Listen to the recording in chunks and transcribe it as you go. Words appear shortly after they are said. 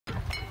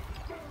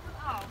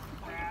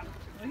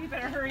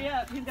better hurry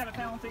up. He's got a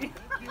penalty.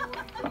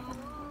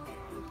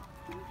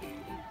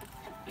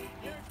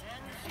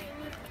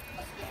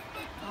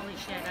 Holy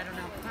shit, I don't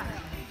know.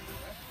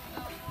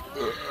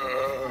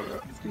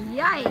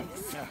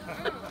 Yikes.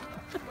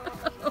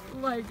 Oh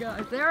my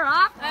gosh, they're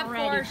off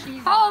already.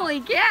 Holy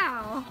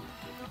cow.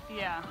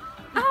 Yeah.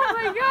 Oh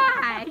my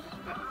gosh.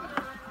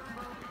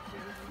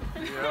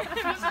 This is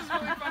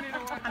really funny to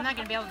watch. I'm not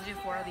going to be able to do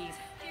 4 of these.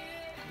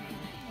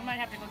 We might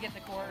have to go get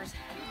the cores.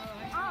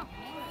 Oh,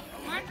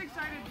 mine's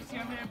excited to see.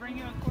 I'm going to bring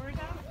you a quarters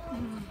out.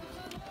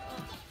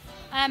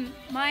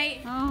 My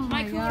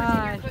coolers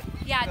God. in your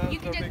yeah, you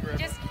can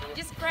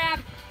just grab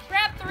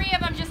 3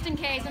 of them just in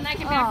case, and I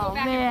can go Oh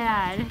back.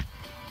 man.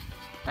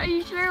 Are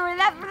you sure we're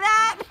up for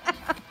that?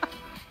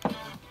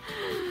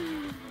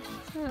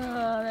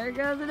 Oh, there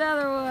goes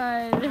another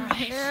one.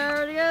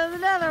 There goes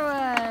another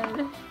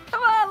one.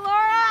 Come on,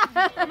 Laura.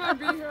 I'm going to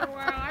be here a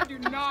while. I do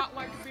not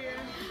like beer.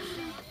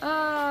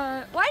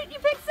 Why didn't you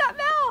pick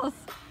something else?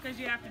 Because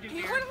you have to do beer.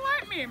 You wouldn't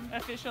let me.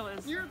 Official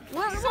is. Well,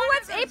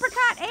 what's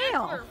apricot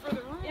ale? For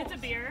the rules. It's a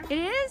beer. It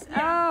is?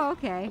 Yeah. Oh,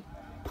 okay.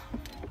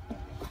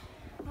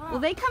 Will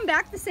they come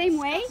back the same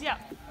way? Yeah.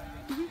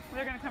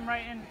 They're going to come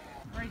right in,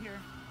 right here.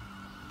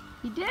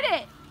 He did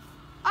it.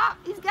 Oh,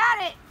 he's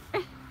got it.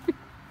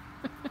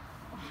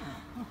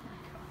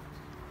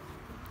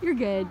 You're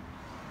good. Do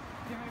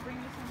you want me to bring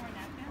you some more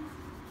napkins?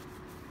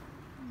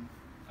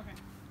 Okay.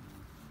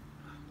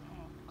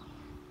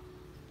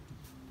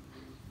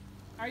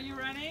 Are you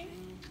running?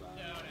 No.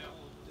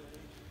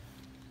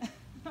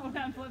 Hold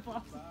on,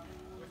 flip-flops.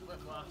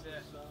 Flip-flops,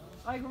 yeah.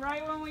 Like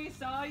right when we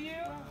saw you,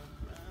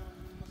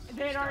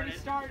 they'd already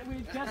started.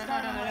 We just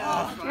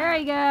started. There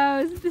he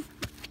goes.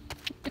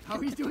 Oh,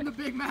 he's doing the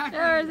Big Mac.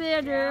 There's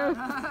Andrew.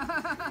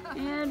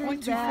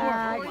 Andrew's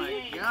back. Oh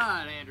my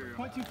God, Andrew.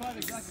 0.25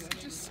 exactly.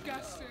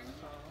 Disgusting.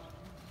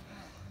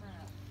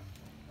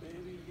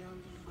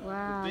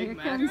 Wow, Big here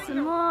Mac. comes some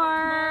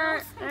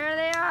more. There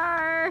they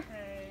are.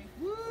 Okay.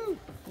 Woo!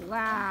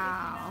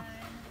 Wow.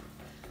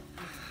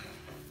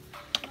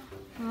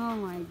 Oh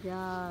my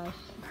gosh.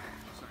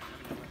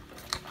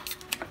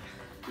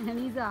 And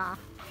he's off.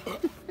 Oh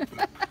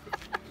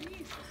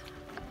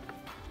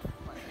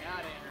my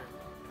God, Andrew.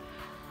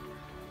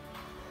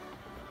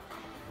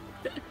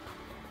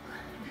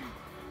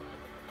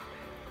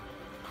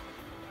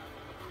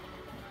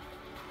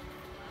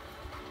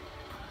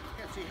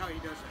 Can't see how he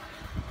does it.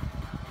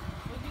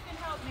 Well, you can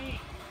help me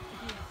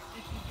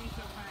if you'd be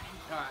so kind.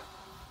 All right.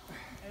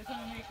 I just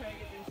want to make sure I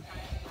get these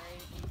times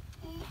right.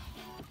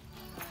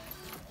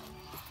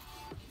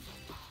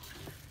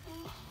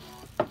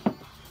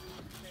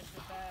 There's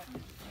the back.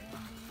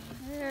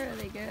 There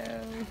they go.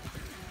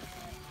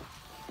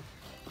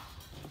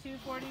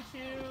 242.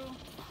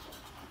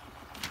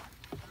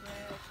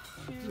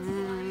 They're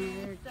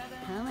 247.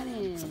 coming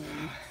in.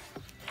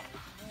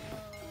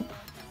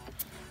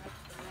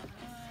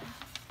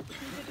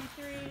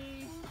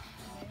 253.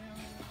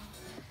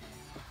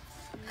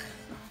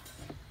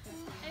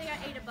 I got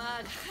 8 a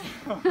bug.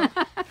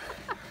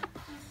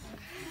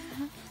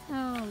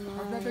 Oh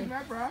How's that Big my.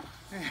 Mac, bro? I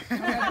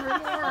got 3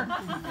 more. I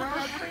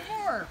got 3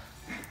 more.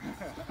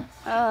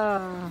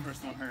 Oh.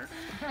 First one hurt.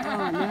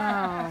 Oh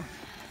no.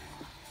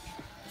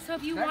 So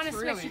if you That's want to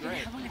switch, really you can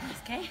great. have one of these,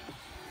 okay?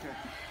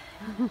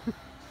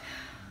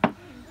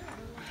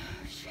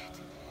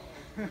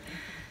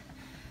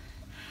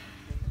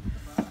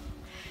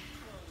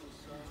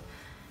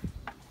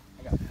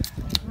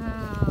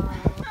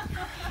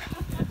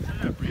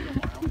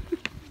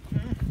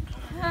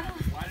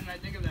 Why didn't I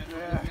think of that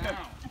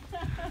now?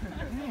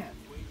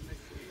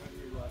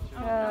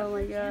 Oh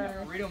my god.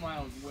 Burrito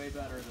Mile is way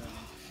better than.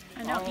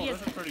 I know, he is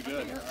This is pretty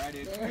good. Alright,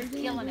 dude.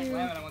 killing it. Wait a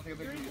minute, I want to take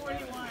a picture of you.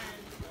 341.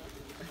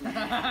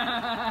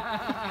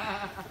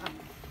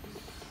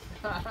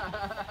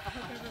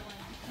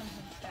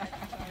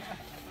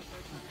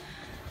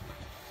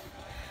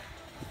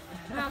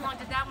 How long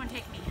did that one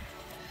take me?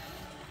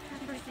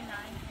 269.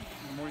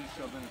 The more you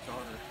shove in, it's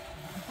harder.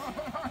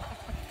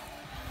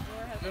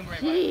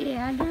 Gee,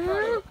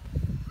 Andrew.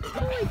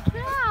 Holy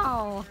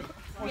cow.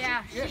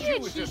 Yeah, Yeah, She she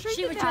was just.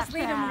 she was just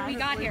leaving when we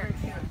got here.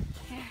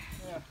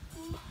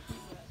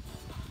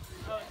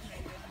 Oh, it's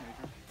major.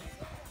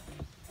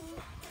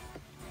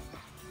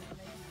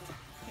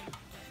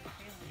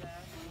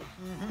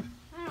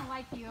 I don't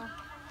like you.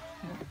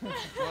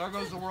 Well, there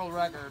goes the world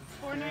record.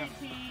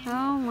 419. Oh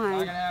Not my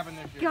gonna happen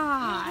this year.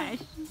 gosh.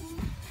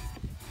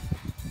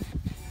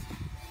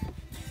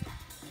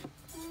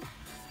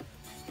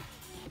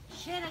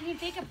 Shit, I didn't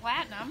think of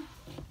platinum.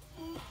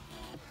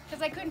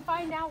 Because I couldn't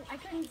find out, I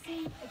couldn't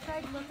see, I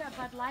tried to look up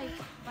Bud Light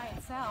by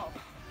itself.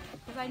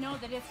 Because I know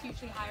that it's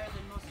usually higher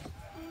than most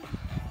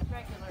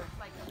regular,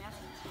 like the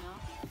Essence, you know?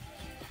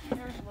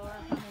 There's Laura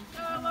coming.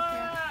 Oh,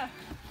 Laura!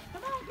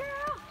 Come on,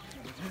 girl!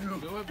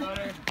 Do it,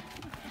 buddy.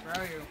 Where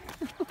are you?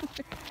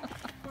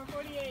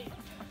 448.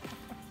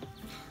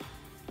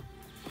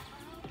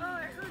 Oh,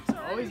 it hurts Oh,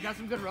 already. he's got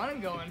some good running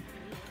going.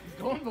 He's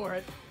going for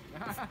it.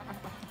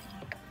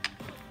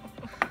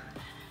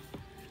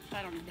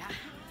 I don't need that.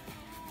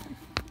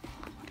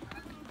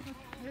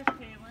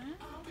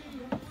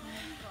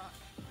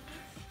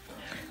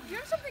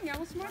 nothing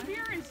else. My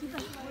beer is here.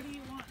 What do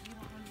you want? You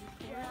want one of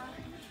these chairs?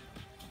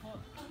 Well,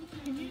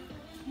 can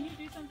you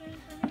do something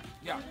for me?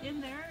 Yeah.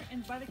 In there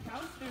and by the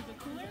couch, there's a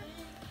cooler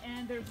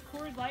and there's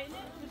Coors Light in it.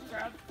 Just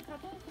grab a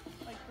couple,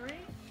 like 3.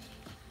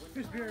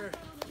 Here's beer.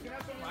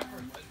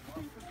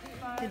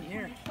 In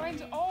here.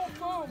 Mine's all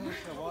foam.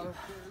 Water.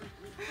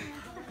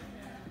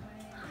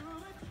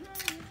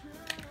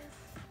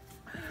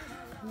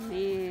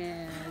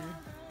 Man.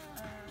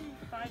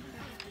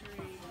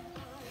 553.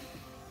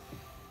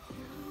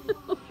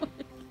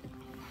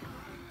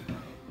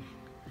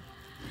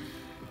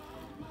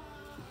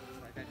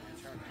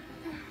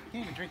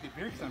 Can't even drink the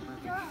beer because I'm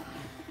burping.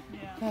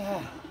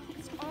 Yeah.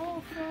 It's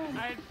all foam.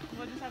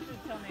 We'll just have to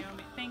tell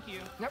Naomi. Thank you.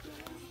 Yep.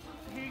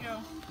 Here you go.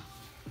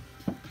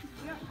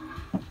 Yep.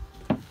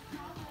 You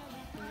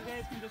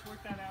guys can just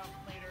work that out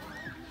later.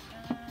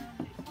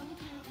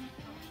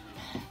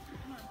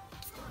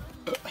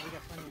 We got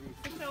plenty of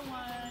these.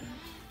 601.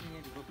 You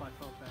need to go buy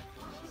 12 back.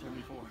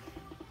 74.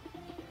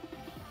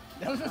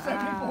 That was a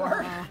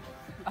 74?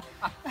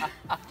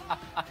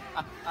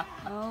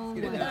 Oh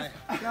Good my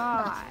eye.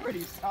 god.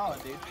 Pretty solid,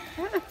 dude.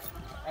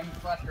 And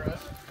flash gross.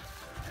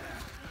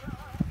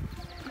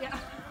 Yeah.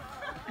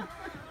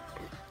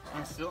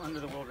 I'm still under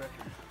the world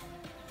record.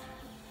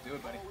 Do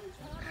it, buddy.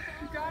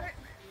 You got it?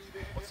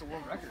 What's the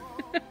world record?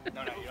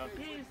 No, you don't.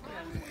 Please,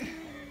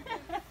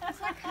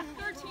 It's like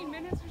 13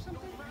 minutes or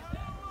something.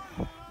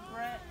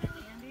 Brett and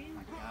Andy.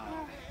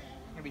 I'm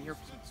gonna be here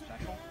for something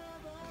special.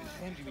 It's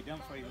time to be done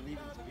before you leave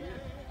it to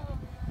beer.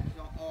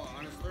 Oh,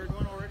 on his 3rd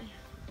one already?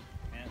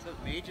 Man, it's a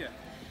major.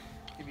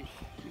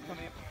 He's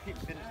coming up. He's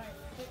finished.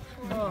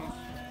 Oh,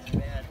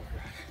 bad.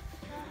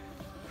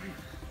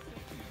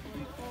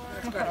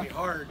 It's gotta be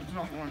hard. It's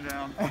not going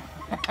down.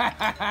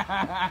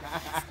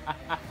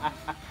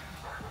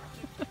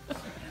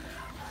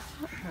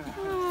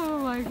 Oh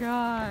my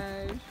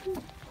gosh.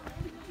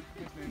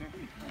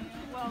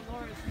 Well,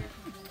 Laura's here.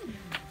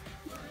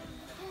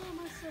 Oh,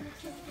 my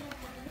stomach's so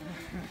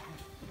good.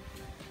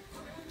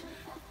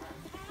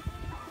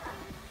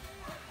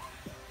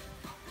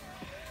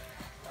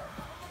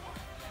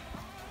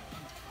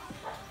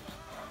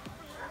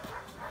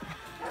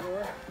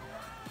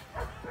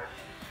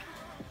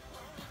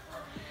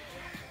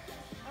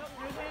 Oh,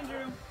 there's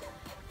Andrew.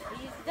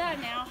 He's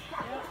done now.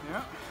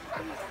 Yeah.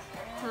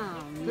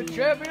 Oh, The man.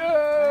 champion!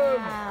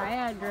 Wow,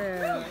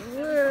 Andrew.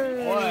 Woo.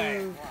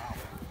 Boy.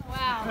 Wow.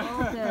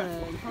 Hold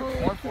it.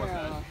 Hold it.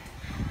 Girl.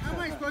 How am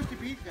I supposed to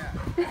beat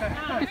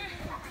that?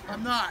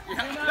 I'm not. You're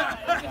not.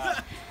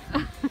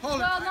 Hold Well,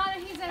 now that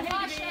he's in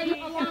Hush and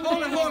along Hold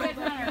with it, hold a it.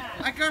 good runner.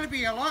 I gotta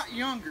be a lot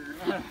younger.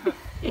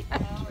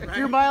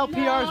 Your mile PR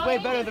is No, way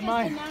it's better just than a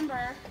mine.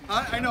 number.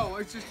 I know,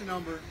 it's just a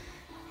number.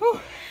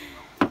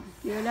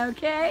 Doing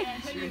okay?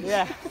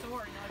 Yeah.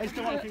 I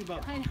still want to keep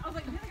up. I was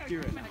like, man, I gotta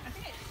You're keep right. I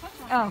think I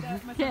touched one. Oh,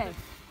 Myself, okay.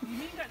 You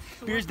mean you got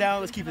sore Beer's down,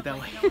 let's keep it that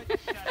way. You know what?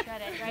 Shut it.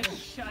 Shut it, right?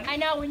 Shut it. I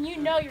know when you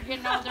know you're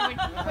getting older,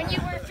 when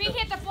your feet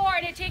hit the floor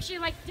and it takes you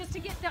like just to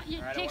get down,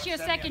 it takes you a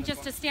second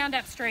just to stand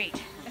up straight.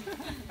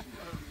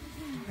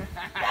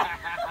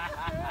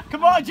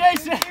 Come on,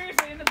 Jason!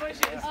 Seriously, in the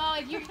bushes. Oh,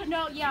 if you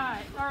know,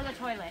 yeah, or the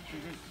toilet.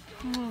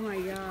 Oh my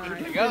god. There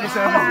he goes.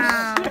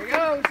 Wow. There he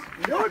goes.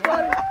 Do it,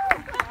 buddy.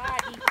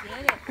 God, he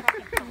did it.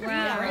 Fucking for real.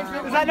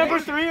 Wow. Is that number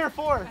 3 or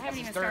 4? I haven't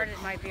even started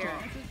my beer.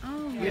 Oh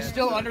my You're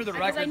still under the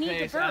Because I record need to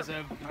pace burp. as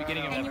of the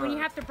beginning of And when you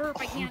November. have to burp,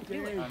 I can't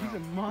do it. He's a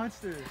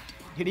monster.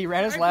 He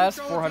ran his last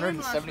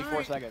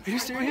 474 seconds. Are you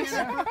serious?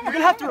 You're gonna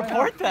have to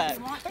report that.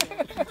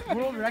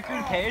 World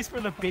record pace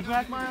for the Big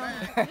Mac mile?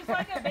 Just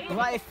like a baby.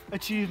 Life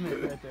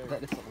achievement right there.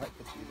 That is a life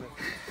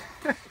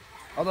achievement.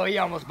 Although he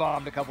almost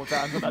bombed a couple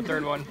times with that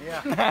 3rd one.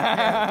 Yeah.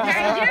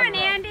 How you doing,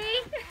 Andy?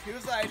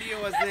 Whose idea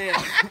was this?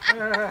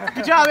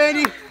 Good job,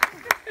 Andy.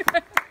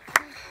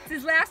 It's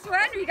his last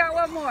one? We got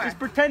one more. Just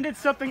pretend it's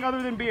something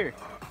other than beer.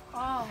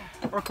 Oh,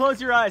 Or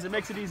close your eyes, it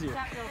makes it easier.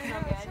 that feels so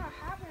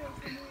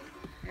good.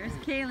 There's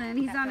Kaylin.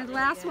 He's on his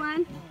last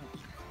one.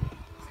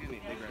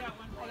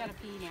 I gotta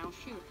pee now.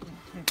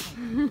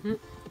 Shoot.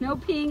 No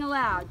peeing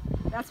allowed.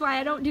 That's why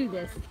I don't do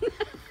this.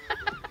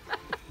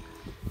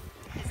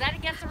 Is that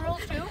against the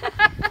rules too?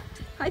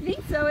 I think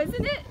so,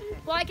 isn't it?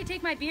 Well, I could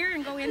take my beer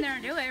and go in there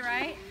and do it,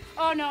 right?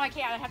 Oh no, I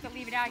can't. I'd have to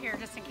leave it out here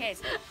just in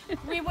case.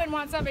 We wouldn't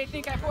want somebody to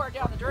think I poured it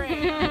down the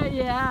drain.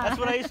 Yeah. That's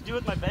what I used to do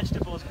with my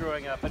vegetables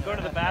growing up. I'd go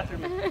to the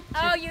bathroom and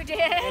Oh, you did?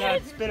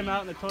 I'd spit them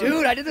out in the toilet.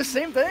 Dude, I did the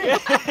same thing. Or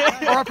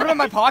I put them in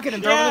my pocket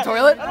and throw them in the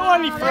toilet. I don't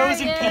want any Oh,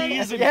 frozen there it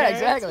peas and Yeah, carrots.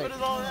 exactly. What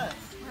is all that?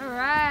 All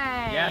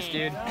right. Yes,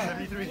 dude.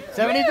 73.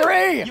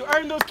 73! You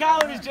earned those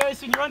calories,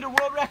 Jason. You're under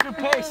world record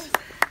pace.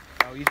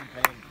 Oh, he's in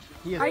pain.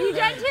 He is Are you in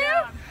done pain.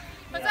 too?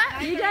 What's that?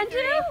 Are you done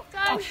too?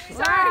 Done.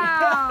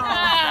 Wow.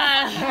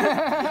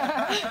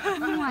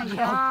 Oh my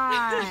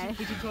gosh.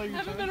 Did you tell your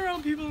Haven't been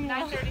around people in a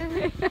while.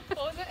 9:33. What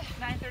was it?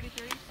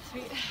 9:33.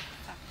 Sweet.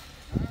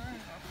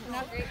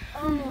 Not great.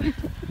 Oh.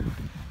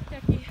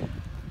 Becky.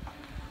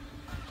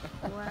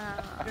 Wow.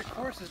 Wow. The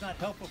course is not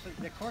helpful.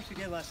 The course we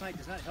did last night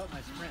does not help my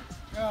sprints.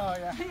 Oh,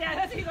 yeah. Yeah,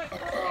 that's he's like, oh,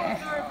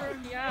 sorry for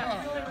him.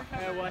 Yeah, really recovered.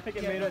 Yeah, well, I think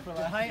it made up for The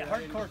last year.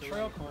 hardcore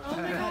trail course. Oh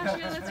my gosh,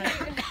 yeah,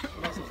 that's right.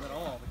 Messes at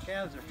all. The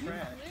calves are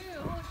trash. Ew,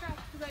 holy crap.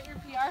 Is that your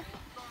PR?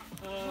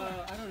 I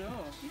don't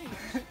know.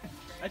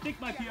 I think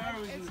my PR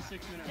was in the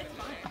 6 minute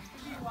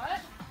range.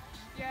 What?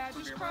 Yeah,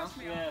 just cross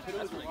me Yeah, off. but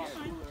it was a lot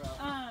cooler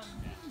out.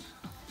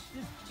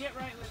 Just get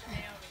right with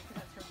Naomi,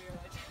 because that's her beer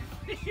light.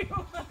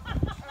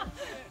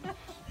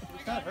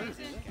 It's not hers, is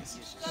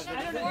it?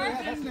 I don't know.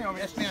 Yeah, that's Naomi.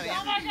 That's Naomi.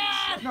 Oh my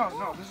God!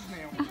 No, this is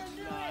Naomi.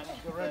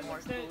 The red one.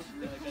 It's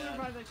cooler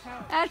by the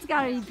couch. That's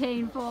gotta be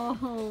painful.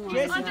 Oh my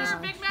Jason, God. Under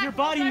Big Mac. your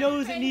body Big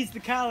knows Mac it needs the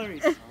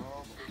calories. You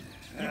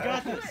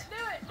got this. Do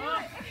it.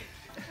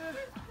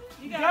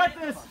 You You got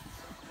this.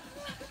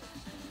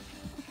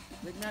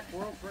 Big Mac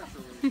World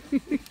Pressure.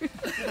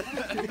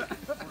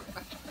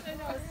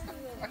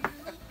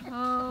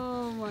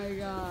 Oh my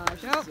gosh.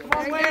 Oh, Come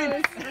on, there Wayne.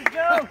 it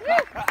goes.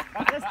 Let's go.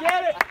 Let's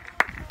get it.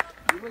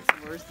 He looks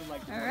worse than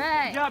like. All Good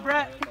right. job,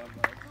 Brett.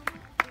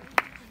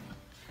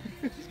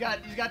 He's got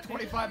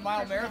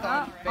 25-mile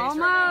marathon pace right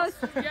Almost.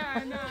 Yeah,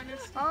 I know. and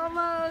it's- Almost.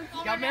 now.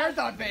 He's got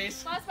marathon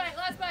pace. Last bite,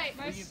 last bite.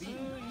 You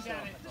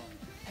got it.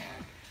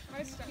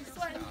 My stomach. He's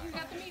sweating. You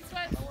got the meat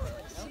sweat.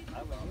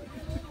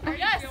 I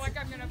Yes. feel like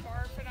I'm gonna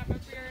barf and I'm a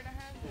beer and a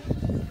half.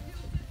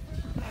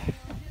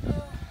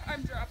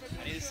 I'm dropping.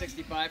 I need a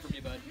 65 from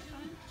you, bud.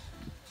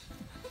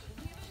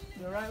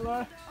 You all right,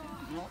 Laura?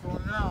 Not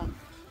going down.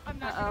 I'm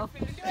not Uh-oh.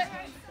 gonna finish it.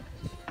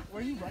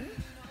 Where are you running?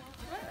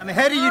 I'm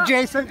ahead of you,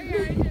 Jason.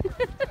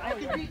 I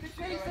can beat the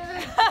Jason.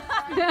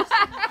 I'm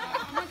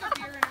like a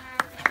beer and a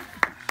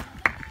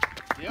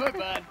half. Do it,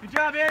 bud. Good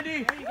job, Andy.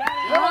 You got it.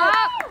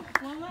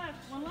 Oh, One lap.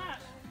 One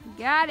lap.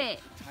 got it.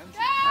 Come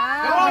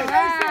Oh, on,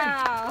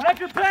 wow. Jason.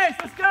 Record pace.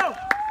 Let's go.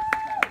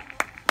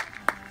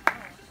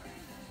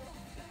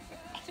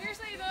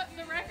 Seriously,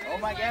 the record Oh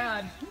is my like,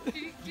 God.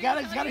 You got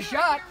a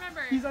shot.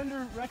 Remember. He's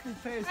under record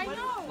pace. I know.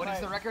 What is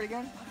the record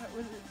again?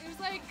 It was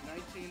like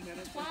 19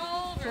 minutes.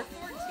 12 or 14,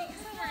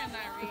 somewhere in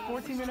that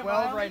range. 14-minute 12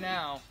 mile. right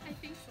now. I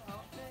think so.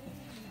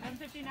 I'm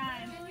 59.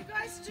 Can you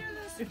guys do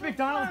this? If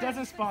McDonald's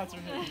doesn't sponsor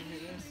him,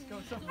 let's go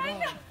something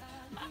wrong.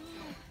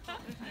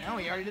 No,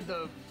 he already did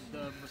the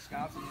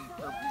Wisconsin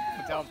or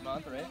Mattel's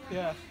month, right?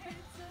 Yeah.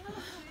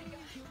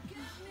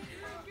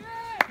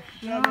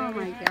 Oh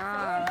my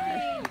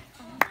gosh.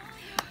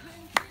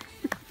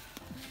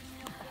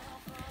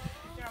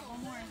 Yeah,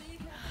 one more.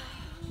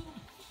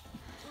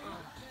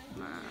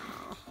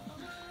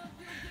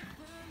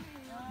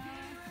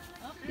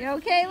 You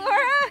okay,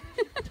 Laura?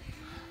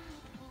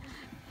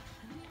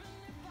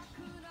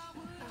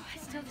 I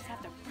still just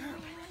have to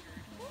burp.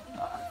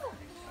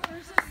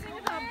 There's this thing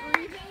about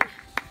breathing.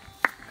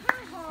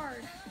 Kind of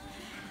hard.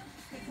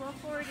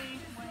 1240.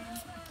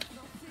 Wayne.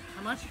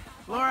 How much?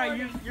 Laura,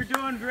 you're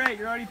doing great.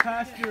 You're already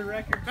past your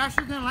record.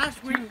 Faster than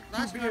last week.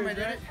 Last Two time I beers,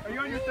 did right? it. Are you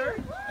on your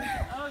third?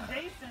 Oh,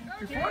 Jason.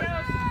 Your Here fourth? goes.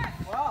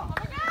 Wow. All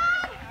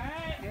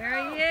right.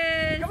 There he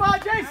is. Come on,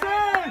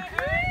 Jason!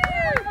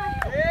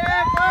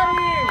 Yeah,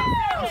 buddy!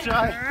 I'm All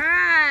shy.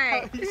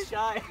 right. He's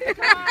shy.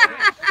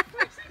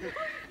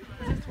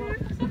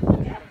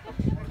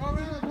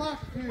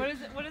 What is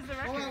the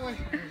record?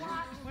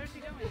 Where's he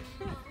going?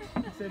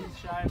 He said he's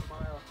shy of a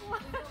mile.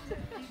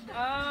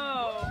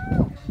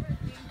 Oh.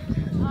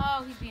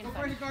 Oh, he's being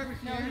funny.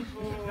 No,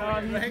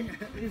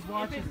 he's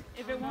watching.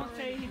 If it won't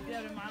say he's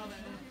at a mile, then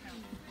it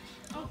doesn't count.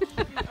 Oh,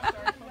 shoot, I'm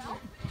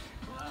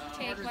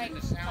sorry. Take like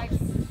 5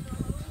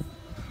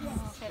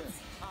 sips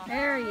off.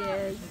 There he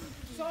is.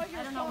 I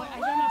don't know if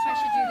I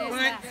should do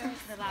this last.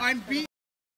 The last I'm beat.